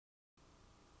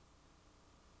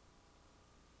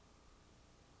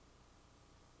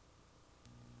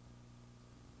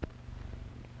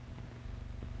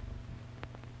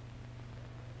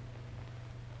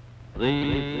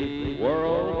The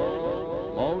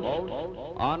world's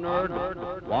most honored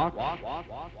watch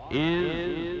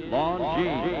is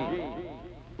Longines.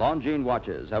 Longines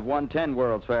watches have won 10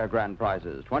 World's Fair grand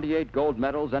prizes, 28 gold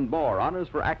medals, and more honors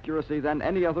for accuracy than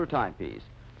any other timepiece.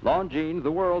 Longines,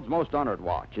 the world's most honored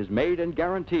watch, is made and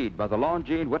guaranteed by the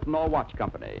Longines Whitnall Watch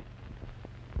Company.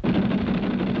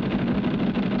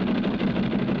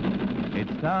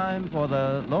 It's time for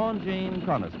the Longines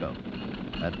Chronoscope,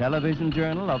 a television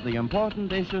journal of the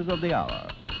important issues of the hour,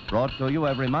 brought to you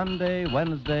every Monday,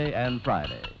 Wednesday, and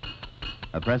Friday.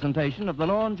 A presentation of the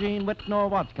Longines Whitnall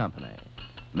Watch Company,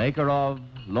 maker of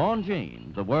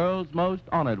Longines, the world's most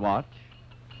honored watch,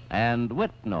 and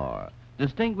Whitnall,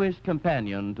 distinguished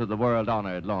companion to the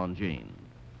world-honored Longines.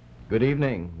 Good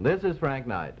evening. This is Frank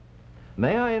Knight.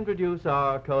 May I introduce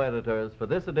our co-editors for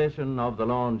this edition of the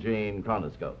Longines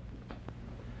Chronoscope?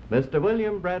 Mr.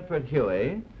 William Bradford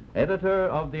Huie, editor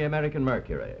of the American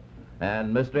Mercury,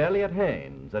 and Mr. Elliott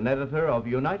Haynes, an editor of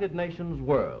United Nations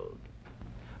World.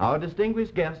 Our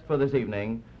distinguished guest for this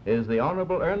evening is the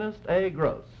Honorable Ernest A.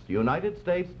 Gross, United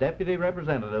States Deputy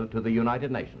Representative to the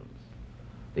United Nations.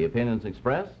 The opinions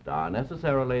expressed are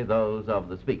necessarily those of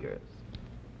the speakers.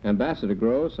 Ambassador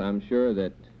Gross, I'm sure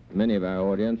that many of our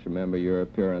audience remember your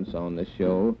appearance on this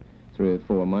show 3 or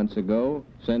 4 months ago.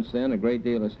 Since then, a great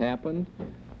deal has happened,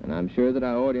 and I'm sure that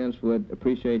our audience would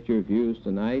appreciate your views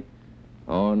tonight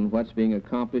on what's being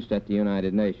accomplished at the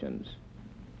United Nations.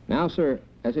 Now, sir,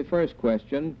 as a first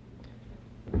question,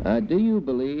 do you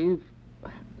believe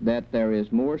that there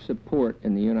is more support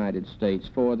in the United States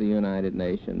for the United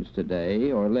Nations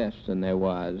today, or less than there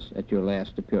was at your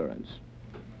last appearance?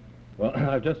 Well,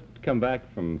 I've just come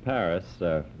back from Paris,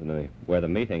 where the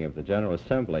meeting of the General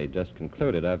Assembly just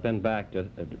concluded. I've been back just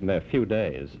a few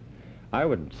days. I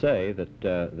would say that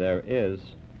there is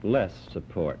less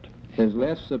support. There's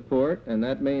less support, and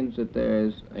that means that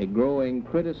there's a growing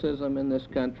criticism in this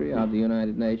country of the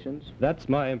United Nations? That's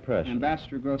my impression.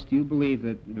 Ambassador Gross, do you believe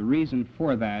that the reason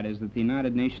for that is that the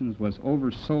United Nations was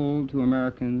oversold to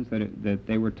Americans, that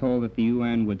they were told that the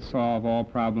UN would solve all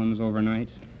problems overnight?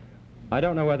 I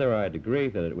don't know whether I'd agree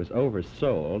that it was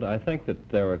oversold. I think that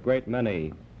there were a great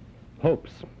many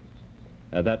hopes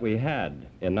that we had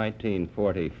in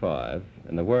 1945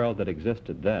 in the world that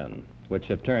existed then, which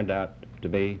have turned out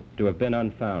to have been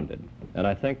unfounded. And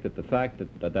I think that the fact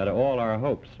that all our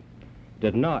hopes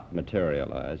did not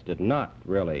materialize, did not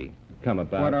really come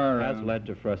about, has led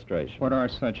to frustration. What are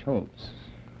such hopes?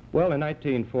 Well, in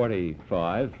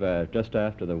 1945, just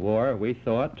after the war, we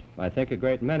thought, I think a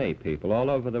great many people all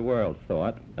over the world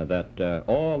thought, that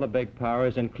all the big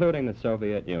powers, including the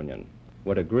Soviet Union,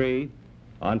 would agree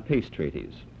on peace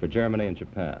treaties for Germany and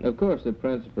Japan. Of course, the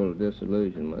principal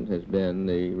disillusionment has been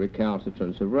the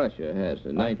recalcitrance of Russia, has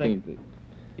the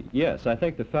Yes, I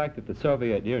think the fact that the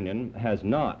Soviet Union has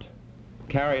not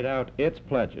carried out its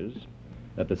pledges,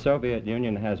 that the Soviet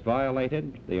Union has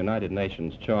violated the United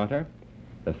Nations Charter,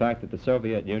 the fact that the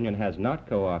Soviet Union has not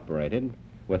cooperated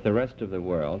with the rest of the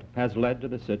world, has led to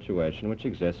the situation which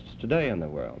exists today in the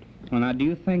world. Well, now, do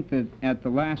you think that at the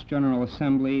last General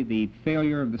Assembly, the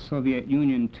failure of the Soviet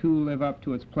Union to live up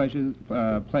to its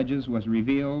pledges was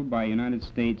revealed by United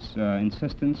States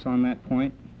insistence on that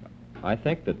point? I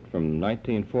think that from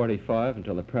 1945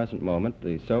 until the present moment,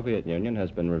 the Soviet Union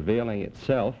has been revealing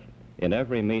itself in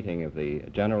every meeting of the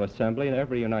General Assembly and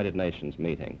every United Nations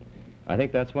meeting. I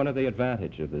think that's one of the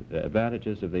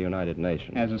advantages of the United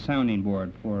Nations. As a sounding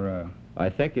board for... I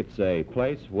think it's a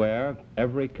place where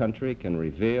every country can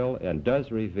reveal, and does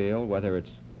reveal, whether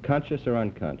it's conscious or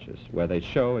unconscious, where they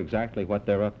show exactly what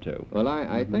they're up to. Well,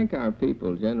 I think our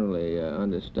people generally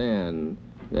understand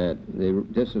that the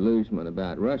disillusionment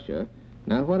about Russia.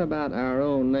 Now, what about our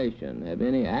own nation? Have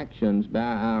any actions by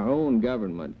our own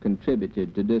government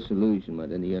contributed to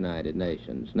disillusionment in the United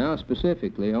Nations? Now,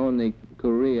 specifically on the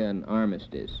Korean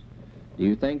armistice, do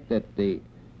you think that the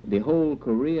whole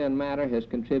Korean matter has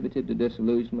contributed to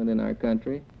disillusionment in our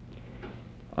country?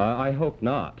 I hope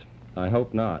not. I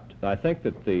hope not. I think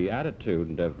that the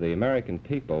attitude of the American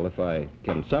people, if I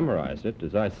can summarize it,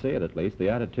 as I see it at least, the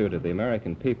attitude of the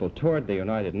American people toward the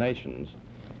United Nations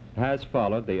has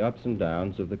followed the ups and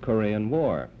downs of the Korean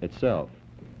War itself.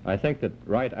 I think that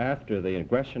right after the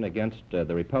aggression against the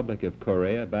Republic of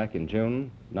Korea back in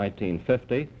June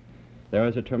 1950, there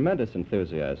was a tremendous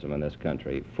enthusiasm in this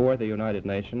country for the United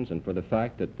Nations and for the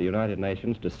fact that the United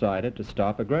Nations decided to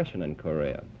stop aggression in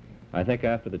Korea. I think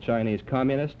after the Chinese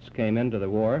communists came into the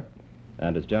war,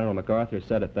 and as General MacArthur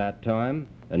said at that time,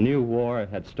 a new war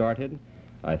had started,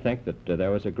 I think that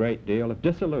there was a great deal of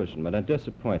disillusionment and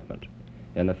disappointment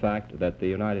in the fact that the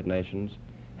United Nations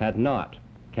had not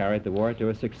carried the war to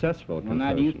a successful Well, conclusion.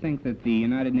 now, do you think that the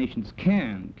United Nations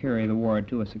can carry the war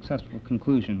to a successful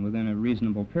conclusion within a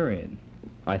reasonable period?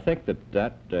 I think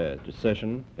that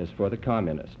decision is for the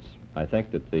communists. I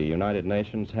think that the United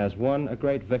Nations has won a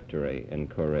great victory in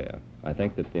Korea. I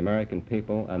think that the American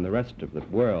people and the rest of the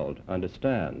world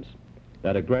understands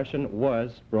that aggression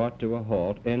was brought to a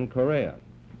halt in Korea.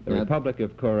 The Republic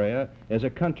of Korea is a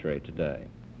country today.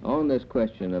 On this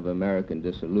question of American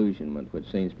disillusionment, which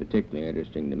seems particularly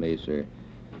interesting to me, sir,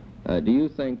 do you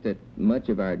think that much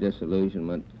of our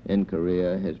disillusionment in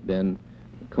Korea has been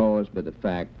caused by the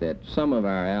fact that some of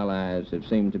our allies have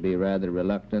seemed to be rather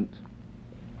reluctant?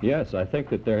 Yes, I think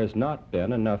that there has not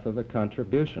been enough of a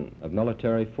contribution of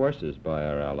military forces by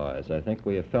our allies. I think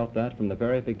we have felt that from the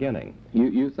very beginning.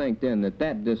 You think then that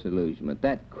that disillusionment,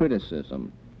 that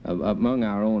criticism among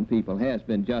our own people has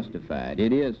been justified?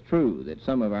 It is true that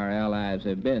some of our allies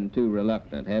have been too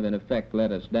reluctant, have in effect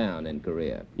let us down in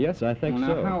Korea. Yes, I think Well,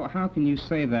 so. now, how can you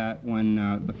say that when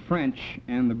the French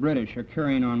and the British are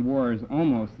carrying on wars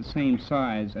almost the same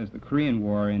size as the Korean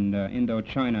War in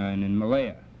Indochina and in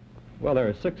Malaya? Well, there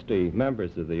are 60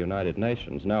 members of the United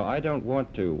Nations. Now, I don't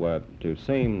want to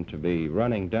seem to be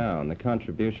running down the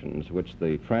contributions which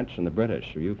the French and the British,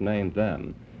 you've named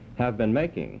them, have been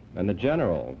making in the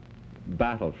general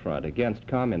battlefront against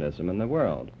communism in the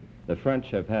world. The French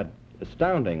have had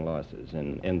astounding losses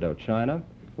in Indochina,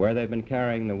 where they've been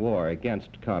carrying the war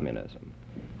against communism.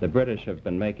 The British have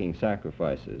been making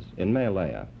sacrifices in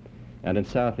Malaya and in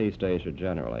Southeast Asia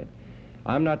generally.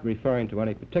 I'm not referring to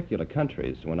any particular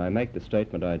countries when I make the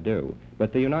statement I do,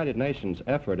 but the United Nations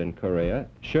effort in Korea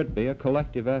should be a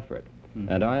collective effort.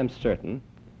 And I'm certain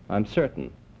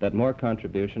that more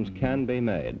contributions can be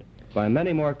made by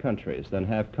many more countries than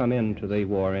have come into the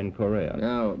war in Korea.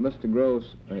 Now, Mr.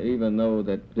 Gross, even though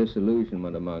that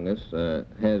disillusionment among us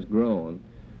has grown,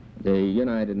 the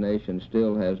United Nations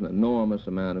still has an enormous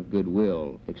amount of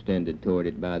goodwill extended toward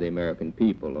it by the American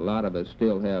people. A lot of us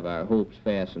still have our hopes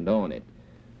fastened on it.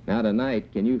 Now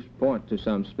tonight, can you point to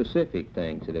some specific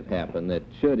things that have happened that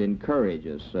should encourage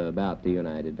us about the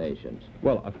United Nations?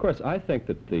 Well, of course, I think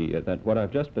that that what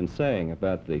I've just been saying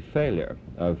about the failure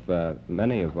of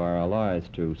many of our allies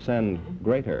to send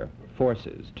greater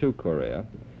forces to Korea,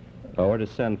 or to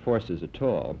send forces at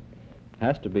all,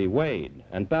 has to be weighed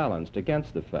and balanced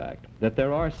against the fact that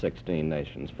there are 16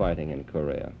 nations fighting in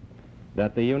Korea,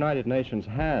 that the United Nations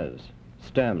has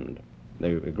stemmed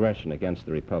the aggression against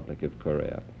the Republic of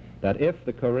Korea, that if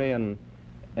the Korean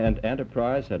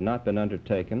enterprise had not been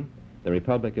undertaken, the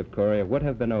Republic of Korea would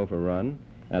have been overrun,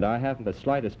 and I haven't the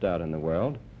slightest doubt in the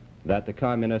world that the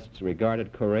communists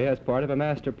regarded Korea as part of a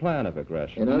master plan of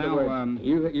aggression. In other words,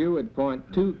 you would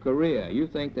point to Korea. You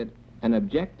think that an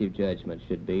objective judgment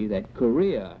should be that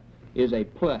Korea is a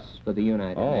plus for the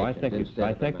United Nations.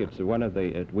 I think it's one of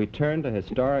the, we turned a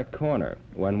historic corner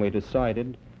when we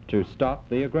decided to stop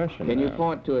the aggression. Can you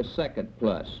point to a second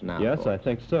plus now? Yes, I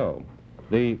think so.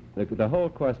 The whole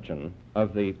question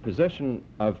of the position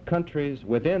of countries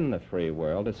within the free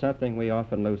world is something we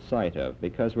often lose sight of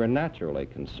because we're naturally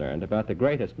concerned about the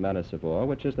greatest menace of all,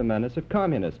 which is the menace of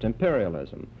communist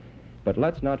imperialism. But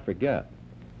let's not forget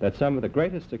that some of the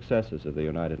greatest successes of the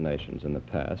United Nations in the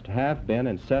past have been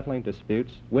in settling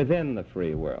disputes within the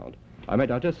free world. I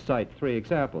mean, I'll just cite 3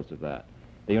 examples of that.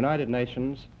 The United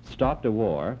Nations stopped a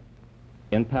war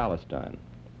in Palestine.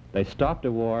 They stopped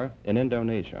a war in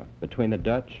Indonesia between the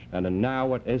Dutch and now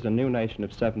what is a new nation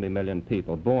of 70 million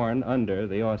people born under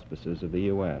the auspices of the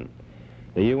UN.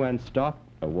 The UN stopped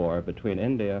a war between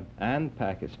India and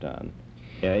Pakistan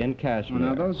in Kashmir.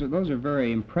 Well, now, those are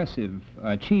very impressive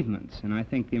achievements, and I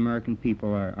think the American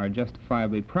people are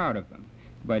justifiably proud of them.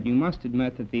 But you must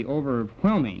admit that the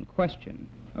overwhelming question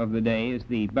of the day is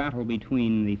the battle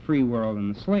between the free world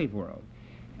and the slave world.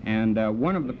 And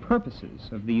one of the purposes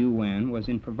of the UN was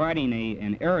in providing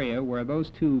an area where those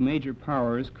two major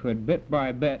powers could bit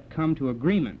by bit come to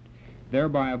agreement,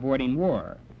 thereby avoiding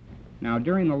war. Now,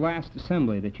 during the last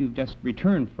assembly that you've just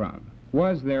returned from,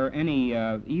 was there any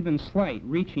even slight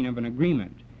reaching of an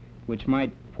agreement which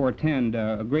might portend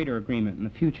a greater agreement in the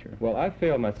future? Well, I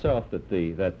feel myself that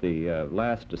the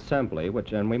last assembly,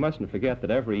 and we mustn't forget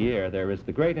that every year there is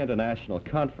the great international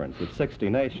conference of 60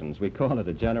 nations. We call it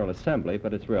a General Assembly,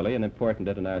 but it's really an important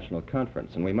international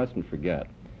conference, and we mustn't forget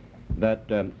that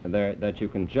that you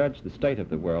can judge the state of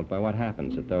the world by what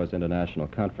happens at those international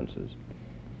conferences.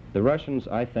 The Russians,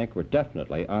 I think, were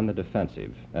definitely on the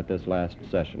defensive at this last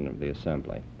session of the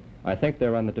Assembly. I think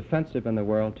they're on the defensive in the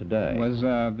world today. Was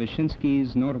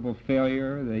Vyshinsky's notable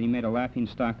failure, that he made a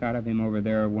laughingstock out of him over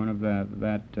there, one of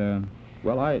that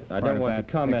Well, I part don't of want to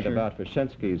that comment picture? about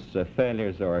Wyszynski's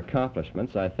failures or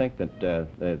accomplishments. I think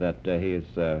that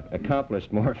he's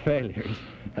accomplished more failures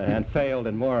and failed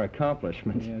in more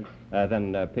accomplishments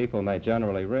than people may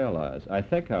generally realize. I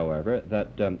think, however,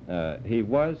 that he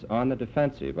was on the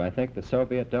defensive. I think the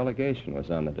Soviet delegation was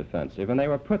on the defensive, and they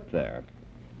were put there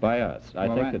by us. I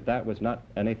Well, think that was not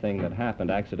anything that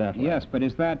happened accidentally. Yes, but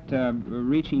is that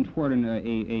reaching toward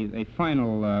a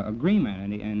final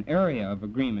agreement, an area of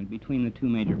agreement between the two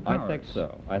major powers? I think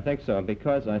so. I think so,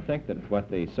 because I think that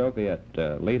what the Soviet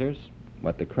leaders,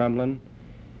 what the Kremlin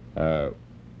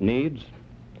needs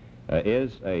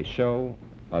is a show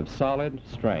of solid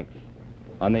strength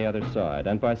on the other side.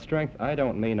 And by strength, I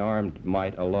don't mean armed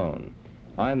might alone.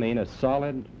 I mean a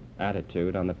solid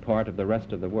attitude on the part of the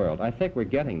rest of the world. I think we're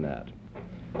getting that.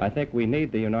 I think we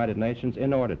need the United Nations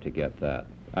in order to get that.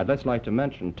 I'd just like to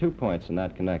mention 2 points in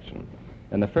that connection.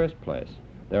 In the first place,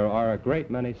 there are a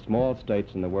great many small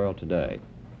states in the world today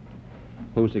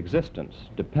whose existence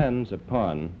depends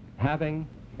upon having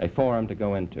a forum to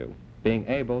go into, being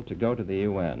able to go to the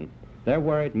UN. They're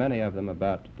worried, many of them,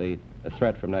 about the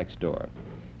threat from next door.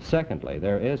 Secondly,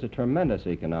 there is a tremendous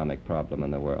economic problem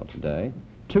in the world today.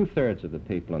 2/3 of the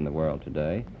people in the world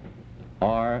today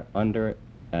are under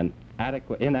an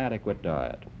inadequate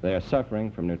diet. They are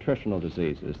suffering from nutritional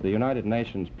diseases. The United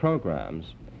Nations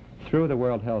programs, through the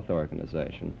World Health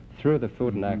Organization, through the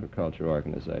Food and Agriculture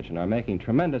Organization, are making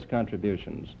tremendous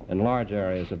contributions in large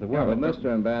areas of the world. Well,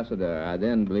 Mr. Ambassador, I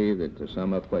then believe that to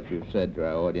sum up what you've said to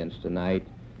our audience tonight,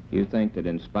 you think that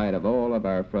in spite of all of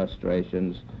our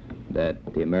frustrations, that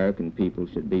the American people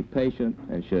should be patient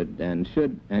and should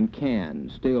and can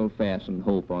still fasten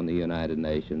hope on the United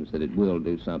Nations that it will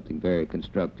do something very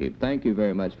constructive. Thank you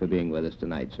very much for being with us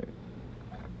tonight, sir.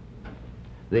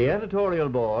 The editorial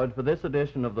board for this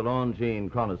edition of the Longines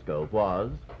Chronoscope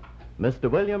was Mr.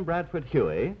 William Bradford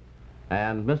Huie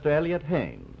and Mr. Elliott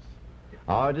Haynes.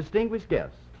 Our distinguished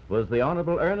guest was the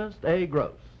Honorable Ernest A.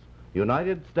 Gross,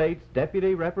 United States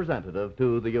Deputy Representative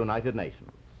to the United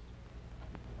Nations.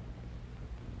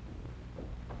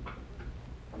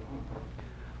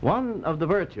 One of the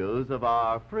virtues of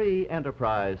our free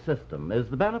enterprise system is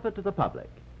the benefit to the public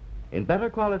in better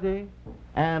quality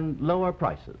and lower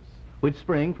prices, which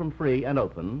spring from free and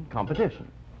open competition.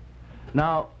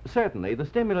 Now, certainly, the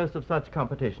stimulus of such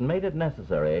competition made it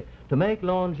necessary to make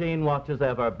Longines watches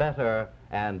ever better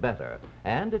and better,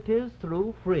 and it is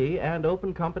through free and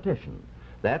open competition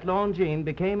that Longines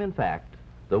became, in fact,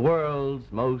 the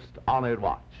world's most honored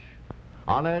watch,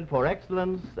 honored for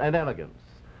excellence and elegance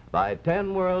by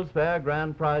 10 World's Fair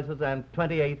grand prizes and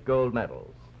 28 gold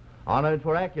medals, honored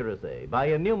for accuracy by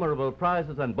innumerable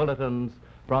prizes and bulletins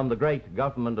from the great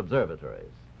government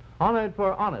observatories, honored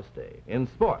for honesty in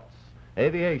sports,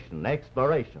 aviation,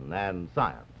 exploration, and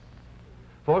science.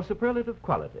 For superlative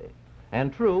quality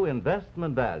and true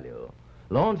investment value,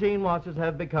 Longines watches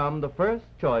have become the first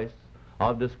choice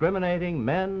of discriminating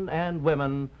men and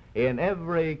women in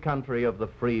every country of the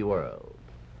free world.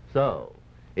 So,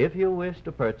 if you wish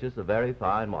to purchase a very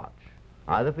fine watch,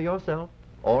 either for yourself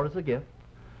or as a gift,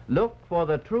 look for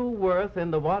the true worth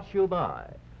in the watch you buy,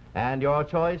 and your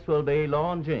choice will be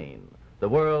Longines, the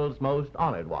world's most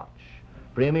honored watch,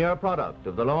 premier product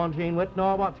of the Longines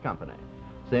Whitnall Watch Company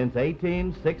since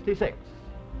 1866,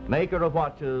 maker of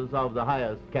watches of the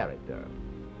highest character.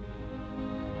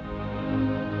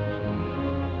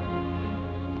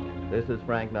 This is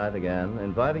Frank Knight again,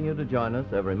 inviting you to join us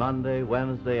every Monday,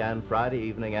 Wednesday, and Friday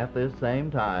evening at this same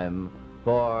time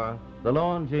for the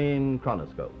Longines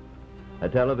Chronoscope, a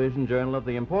television journal of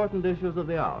the important issues of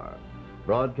the hour,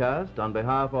 broadcast on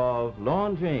behalf of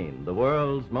Longines, the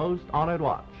world's most honored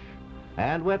watch,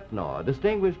 and Whitnall,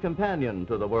 distinguished companion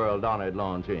to the world-honored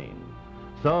Longines,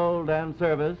 sold and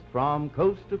serviced from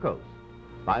coast to coast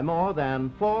by more than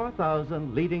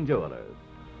 4,000 leading jewelers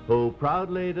who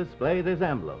proudly display this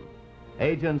emblem,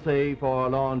 Agency for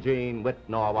Longines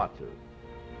Whitnall Watches.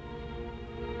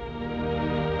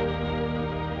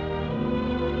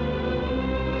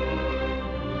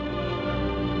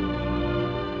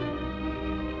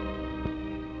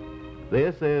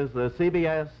 This is the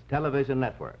CBS Television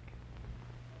Network.